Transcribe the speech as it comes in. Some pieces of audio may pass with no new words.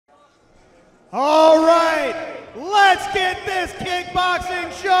All right, let's get this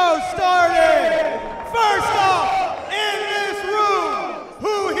kickboxing show started. First off, in this room,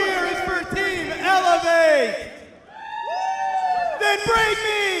 who here is for Team Elevate? Then bring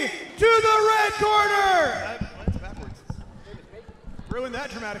me to the red corner. That's backwards. Ruined that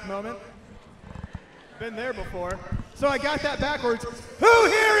dramatic moment. Been there before. So I got that backwards. Who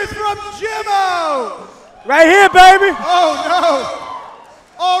here is from Jimmo? Right here, baby. Oh, no.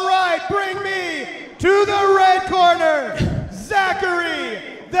 All right, bring me to the red corner, Zachary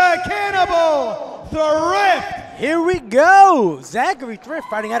the Cannibal Thrift. Here we go. Zachary Thrift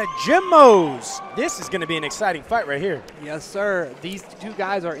fighting out of Jimmo's. This is going to be an exciting fight right here. Yes, sir. These two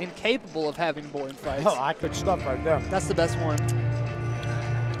guys are incapable of having boring fights. Oh, I could stuff right there. That's the best one.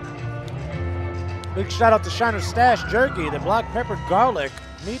 Big shout out to Shiner's Stash Jerky. The black pepper garlic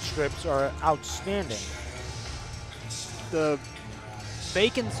meat strips are outstanding. The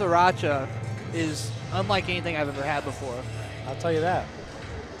bacon sriracha is unlike anything I've ever had before. I'll tell you that.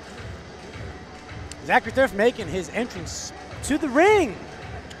 Zachary Thrift making his entrance to the ring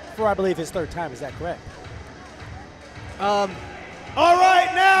for, I believe, his third time. Is that correct? All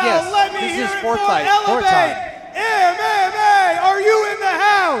right, now yes, let me this hear is it fourth for fight. Elevate MMA. Are you in the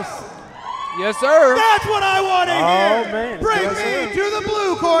house? Yes, sir. That's what I want to hear. Oh, man. Bring me to the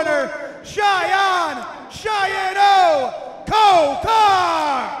blue corner, Shayaan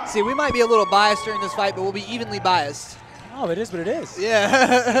Khokhar. See, we might be a little biased during this fight, but we'll be evenly biased. Oh, it is what it is.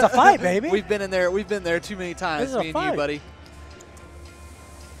 Yeah. It's a fight, baby. We've been in there. We've been there too many times, This is a me and fight. you, buddy.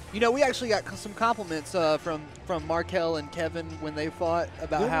 You know, we actually got some compliments from Markel and Kevin when they fought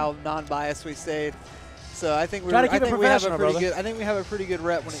about how non-biased we stayed. So I think we have a professional, pretty good. I think we have a pretty good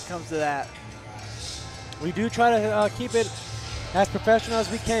rep when it comes to that. We do try to keep it as professional as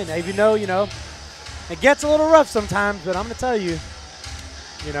we can, even though, you know, it gets a little rough sometimes, but I'm going to tell you,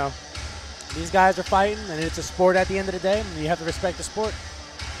 you know, these guys are fighting, and it's a sport at the end of the day, and you have to respect the sport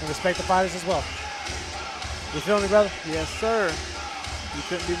and respect the fighters as well. You feel me, brother? Yes, sir. You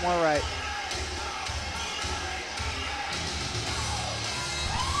couldn't be more right.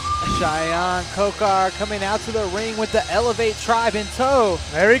 Shayaan Khokhar coming out to the ring with the Elevate Tribe in tow.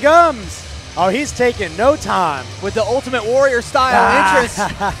 There he comes. Oh, he's taking no time. With the Ultimate Warrior style entrance,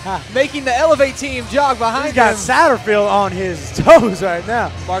 making the Elevate team jog behind He's got him. Satterfield on his toes right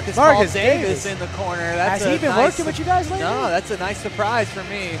now. Marcus Paul Davis in the corner. That's Has he been working with you guys lately? No, that's a nice surprise for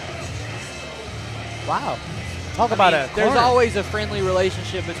me. Wow. Talk about it. There's always a friendly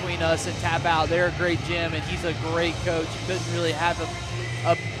relationship between us and Tap Out. They're a great gym, and he's a great coach. You couldn't really have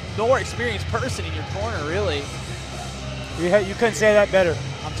a more experienced person in your corner, really. You couldn't say that better.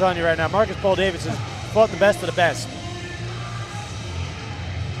 I'm telling you right now, Marcus Paul Davis has fought the best of the best.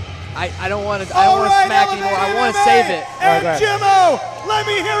 I don't want to smack anymore. I want to save it. And Jimmo, let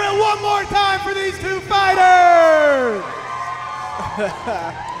me hear it one more time for these two fighters.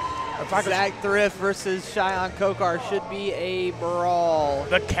 Zach Thrift versus Shayaan Khokhar should be a brawl.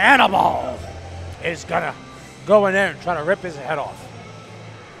 The Cannibal is going to go in there and try to rip his head off.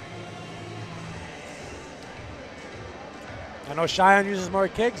 I know Shayaan uses more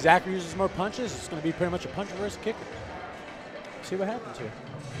kicks, Zachary uses more punches. It's going to be pretty much a puncher versus kicker. See what happens here.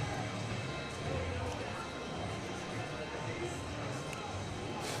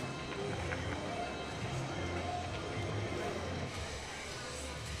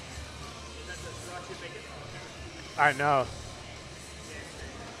 I know.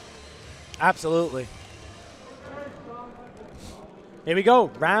 Absolutely. Here we go.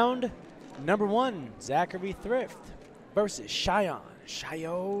 Round number one. Zachary Thrift versus Shayaan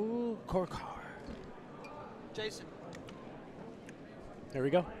Khokhar. Jason. There we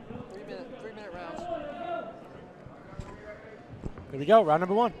go. 3-minute rounds. Here we go. Round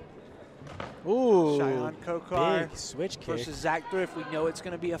number one. Ooh. Shayaan Khokhar big switch kick versus Zach Thrift. We know it's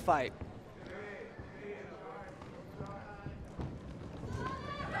going to be a fight.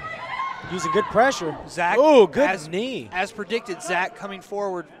 Using good pressure. Zach. Ooh, good knee. As predicted, Zach coming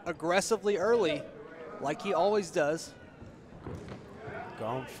forward aggressively early, like he always does.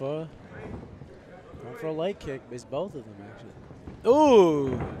 Going for a leg kick. It's both of them, actually.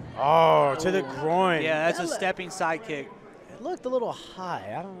 Ooh. Oh, to the groin. Yeah, that's a stepping side kick. It looked a little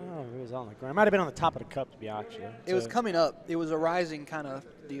high. I don't know if it was on the ground. It might have been on the top of the cup, to be honest. It was coming up. It was a rising kind of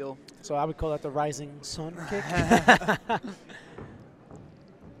deal. So I would call that the rising sun kick.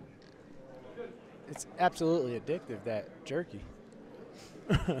 It's absolutely addictive, that jerky.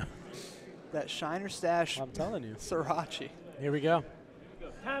 That Shiner Stash. I'm telling you. Sriracha. Here we go.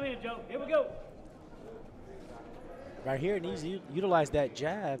 Time in, Joe. Here we go. Right here, it needs to utilize that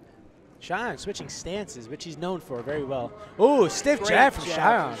jab Shayaan switching stances, which he's known for very well. Ooh, stiff Great jab from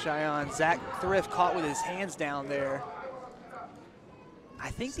Shayaan. Shayaan. Zach Thrift caught with his hands down there. I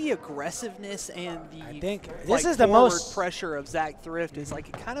think the aggressiveness and the this is the most pressure of Zach Thrift is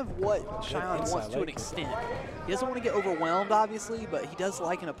like kind of what Shayaan wants to an extent. He doesn't want to get overwhelmed, obviously, but he does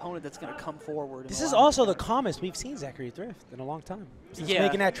like an opponent that's going to come forward. This is also the calmest we've seen Zachary Thrift in a long time. Since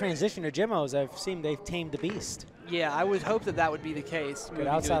making that transition to Jimmos, I've seen they've tamed the beast. Yeah, I would hope that that would be the case. Good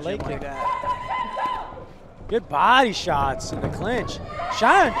outside leg kick. That. Good body shots in the clinch.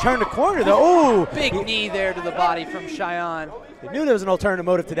 Shayaan turned the corner, though. Ooh. Big knee there to the body from Shayaan. I knew there was an alternative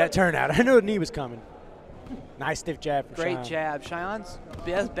motive to that turnout. I knew the knee was coming. Nice stiff jab from Great Shayaan. jab.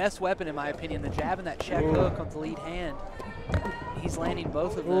 Shayaan's best weapon, in my opinion, the jab and that check hook on the lead hand. He's landing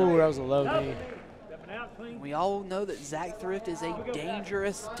both of them. Ooh, that was a low knee. We all know that Zach Thrift is a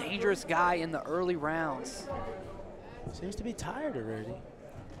dangerous, dangerous guy in the early rounds. Seems to be tired already.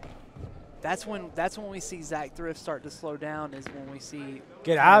 That's when we see Zach Thrift start to slow down, is when we see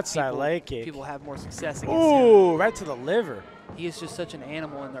good outside leg kick. People have more success against him. Ooh, right to the liver. He is just such an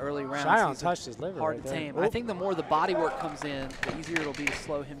animal in the early rounds. Shayaan touched his liver. Hard to tame. I think the more the body work comes in, the easier it'll be to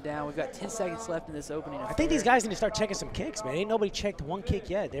slow him down. We've got 10 seconds left in this opening. I think these guys need to start checking some kicks, man. Ain't nobody checked one kick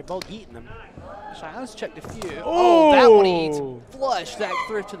yet. They're both eating them. Shayaan's checked a few. Ooh. Oh, that one eats flush. Zach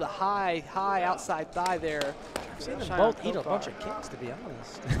Thrift to the high outside thigh there. I've seen them both eat a bunch of kicks, to be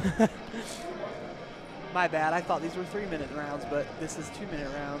honest. My bad. I thought these were 3-minute rounds, but this is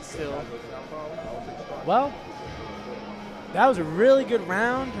 2-minute rounds still. Well, that was a really good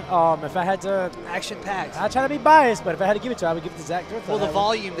round. If I had to, action-packed. I try to be biased, but if I had to give it to, I would give it to Zach Thrift. Well, the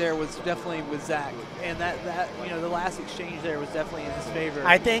volume there was definitely with Zach, and that the last exchange there was definitely in his favor.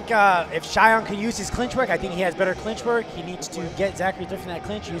 I think if Shayaan can use his clinch work, I think he has better clinch work. He needs to get Zachary Thrift in that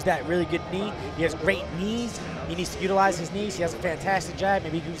clinch, use that really good knee. He has great knees. He needs to utilize his knees. He has a fantastic jab.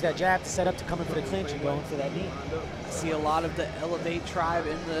 Maybe he can use that jab to set up to come in for the clinch and go in for that knee. I see a lot of the Elevate tribe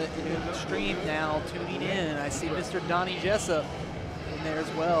in the stream now tuning in. I see Mr. Donnie Jessup in there as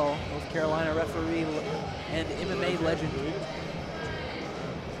well, North Carolina referee and MMA legend.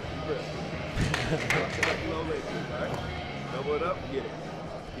 Double it up, get it.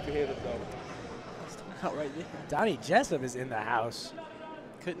 Keep your hands up, Out right there. Donnie Jessup is in the house.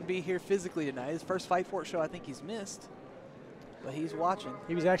 Couldn't be here physically tonight. His first Fight Fort show, I think he's missed, but he's watching.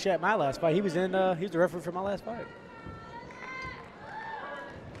 He was actually at my last fight. He was in. He was the referee for my last fight.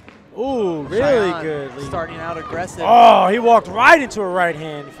 Ooh, really Shayaan good lead. Starting out aggressive. Oh, he walked right into a right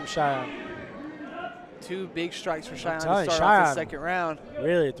hand from Shayaan. 2 big strikes for Shayaan to Shayaan start off the second round.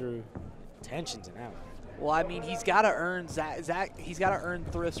 Really threw tensions and out. Well, I mean, he's got to earn Zach. He's got to earn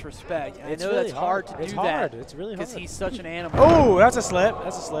Thrift's respect. And I know really that's hard to it's do hard. that. It's really hard. Because he's such an animal. Oh, that's a slip.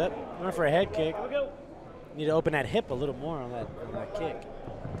 That's a slip. Went for a head kick. Need to open that hip a little more on that kick.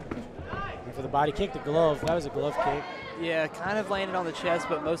 And for the body kick, the glove. That was a glove kick. Yeah, kind of landed on the chest,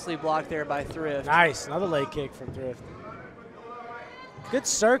 but mostly blocked there by Thrift. Nice. Another leg kick from Thrift. Good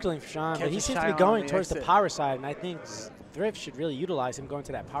circling for Shayaan, but he seems to be going towards the power side, and I think Thrift should really utilize him going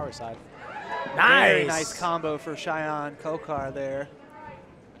to that power side. Nice. Very nice combo for Shayaan Khokhar there.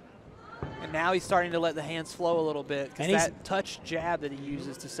 And now he's starting to let the hands flow a little bit, because that touch jab that he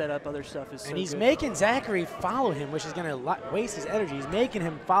uses to set up other stuff is so good. And he's making Zachary follow him, which is going to waste his energy. He's making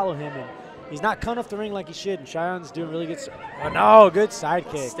him follow him, and he's not coming off the ring like he should, and Shayaan's doing really good. Oh, no, good side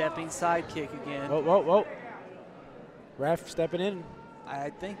kick. Stepping side kick again. Whoa, whoa, whoa. Ref stepping in. I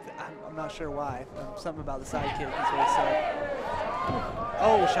think, I'm not sure why. Something about the side kick is what he said.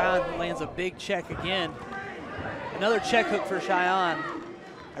 Oh, Shayaan lands a big check again. Another check hook for Shayaan.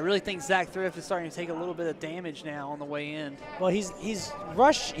 I really think Zach Thrift is starting to take a little bit of damage now on the way in. Well,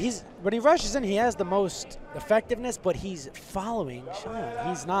 when he rushes in, he has the most effectiveness, but he's following Shayaan.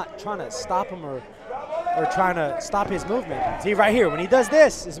 He's not trying to stop him or trying to stop his movement. See, right here, when he does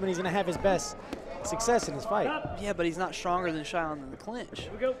this is when he's going to have his best success in his fight. Yeah, but he's not stronger than Shayaan in the clinch.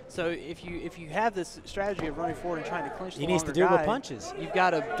 So if you have this strategy of running forward and trying to clinch, he needs to do it with punches. You've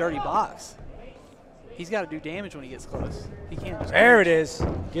got a dirty box. He's got to do damage when he gets close. He can't just there it is.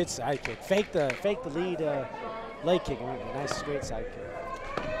 Good side kick. Fake the lead leg kick. Nice straight side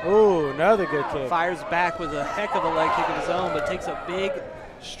kick. Ooh, another good kick. Fires back with a heck of a leg kick of his own, but takes a big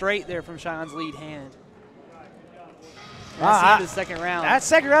straight there from Shayaan's lead hand. The second round. That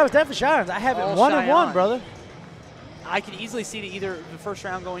second round was definitely Shayaan. I have it 1-1, brother. I could easily see the first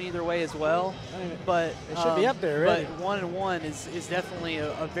round going either way as well, but it should be up there, really. But 1-1 is definitely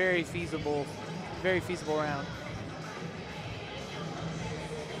a very feasible round.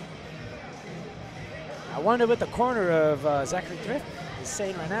 I wonder what the corner of Zachary Thrift is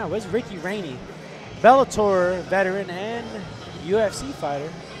saying right now. Where's Ricky Rainey? Bellator veteran and UFC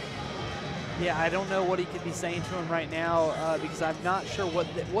fighter. Yeah, I don't know what he could be saying to him right now because I'm not sure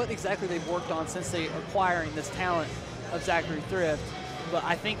what exactly they've worked on since they acquiring this talent of Zachary Thrift. But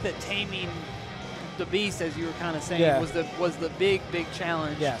I think that taming the beast, as you were kind of saying, was the big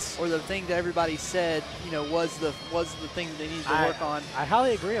challenge. Yes. Or the thing that everybody said, was the thing that they needed to work on. I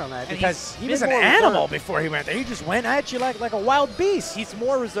highly agree on that And because he been was an more animal reserved. before he went there. He just went at you like a wild beast. He's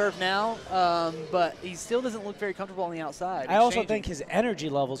more reserved now, but he still doesn't look very comfortable on the outside. I also exchanging. think his energy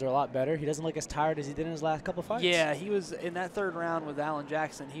levels are a lot better. He doesn't look as tired as he did in his last couple fights. Yeah, he was in that third round with Alan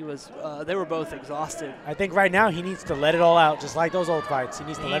Jackson. He was. They were both exhausted. I think right now he needs to let it all out, just like those old fights. He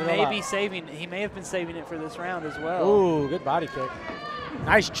needs to let it all out. He may have been saving it for this round as well. Ooh, good body kick.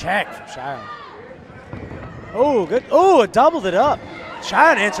 Nice check from Shayaan. Oh, good. Oh, it doubled it up.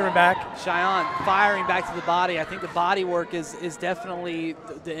 Shayaan answering back. Shayaan firing back to the body. I think the body work is definitely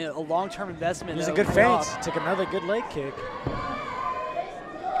a long-term investment. He's a good feint. Took another good leg kick.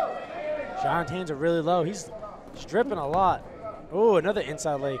 Shayaan's hands are really low. He's dripping a lot. Oh, another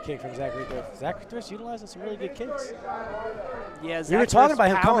inside leg kick from Zachary Thrift. Zachary Thrift's utilizing some really good kicks. Yeah, we were talking about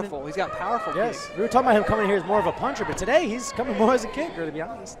him powerful. coming. He's got powerful kicks. We were talking about him coming here as more of a puncher, but today he's coming more as a kicker, to be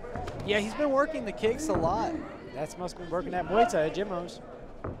honest. Yeah, he's been working the kicks a lot. That must have been working at Muay Thai at Jimmo's.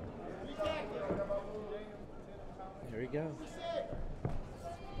 Here we go.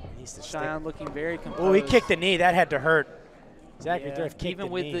 He needs to Shayaan looking very composed. Oh, he kicked the knee. That had to hurt. Zachary Thrift kicked even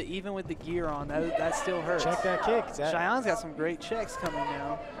the with knee. even with the gear on, that still hurts. Check that kick. Shayaan's got some great checks coming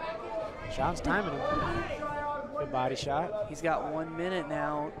now. Shayaan's timing him. Good body shot. He's got 1 minute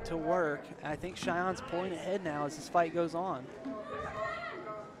now to work. I think Shayaan's pulling ahead now as this fight goes on.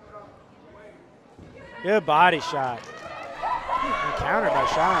 Good body shot. And countered by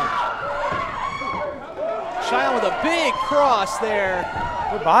Shayaan. Shayaan with a big cross there.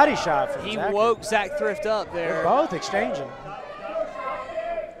 Good body shot from He Zachary. woke Zach Thrift up there. They're both exchanging.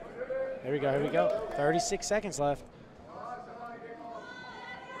 Here we go, here we go. 36 seconds left.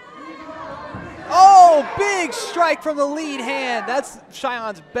 Oh, big strike from the lead hand. That's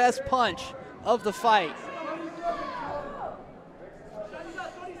Shayaan's best punch of the fight.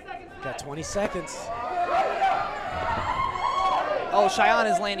 Got 20 seconds. Oh, Shayaan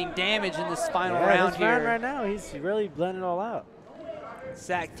is landing damage in this final round this here. round right now, he's really blending it all out.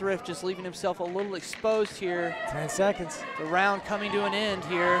 Zach Thrift just leaving himself a little exposed here. 10 seconds. The round coming to an end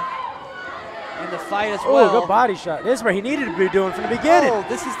here. And the fight as Oh, well. good body shot. This is what he needed to be doing from the beginning. Oh,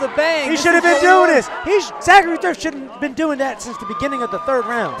 this is the bang. He should have been doing this. Zachary Thrift shouldn't have been doing that since the beginning of the third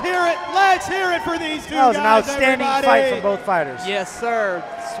round. Let's hear it for these two That was guys, an outstanding everybody. fight from both fighters. Yes, sir.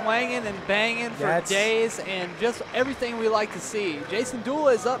 Swanging and banging for days and just everything we like to see. Jason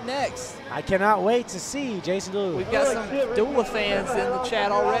Dula is up next. I cannot wait to see Jason Dula. We've got some Dula fans in the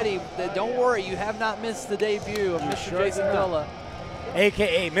chat already. Don't worry, you have not missed the debut of Mr. Jason Dula.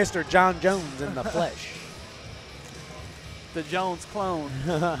 AKA Mr. John Jones in the flesh. The Jones clone.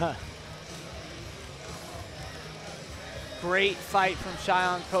 Great fight from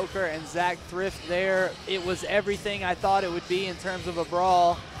Shayaan Khokhar and Zach Thrift there. It was everything I thought it would be in terms of a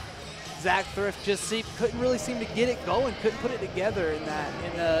brawl. Zach Thrift just couldn't really seem to get it going, couldn't put it together in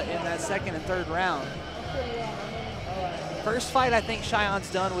that second and third round. First fight I think Shayaan's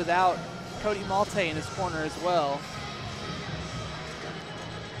done without Cody Malte in his corner as well.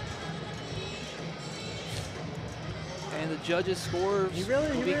 And the judges' scores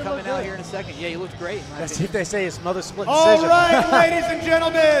will be coming out here in a second. Yeah, he looked great. Let's see if they say it's another split All decision. right, ladies and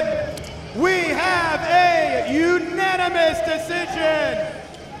gentlemen, we have a unanimous decision.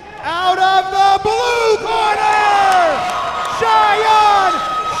 Out of the blue corner, Shayaan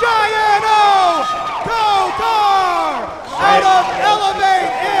Khokhar out of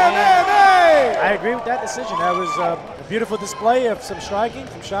Elevate MMA. I agree with that decision. That was a beautiful display of some striking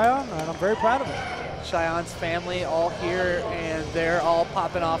from Shayaan, and I'm very proud of him. Shayaan's family all here, and they're all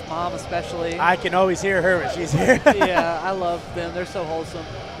popping off, Mom especially. I can always hear her when she's here. Yeah, I love them. They're so wholesome.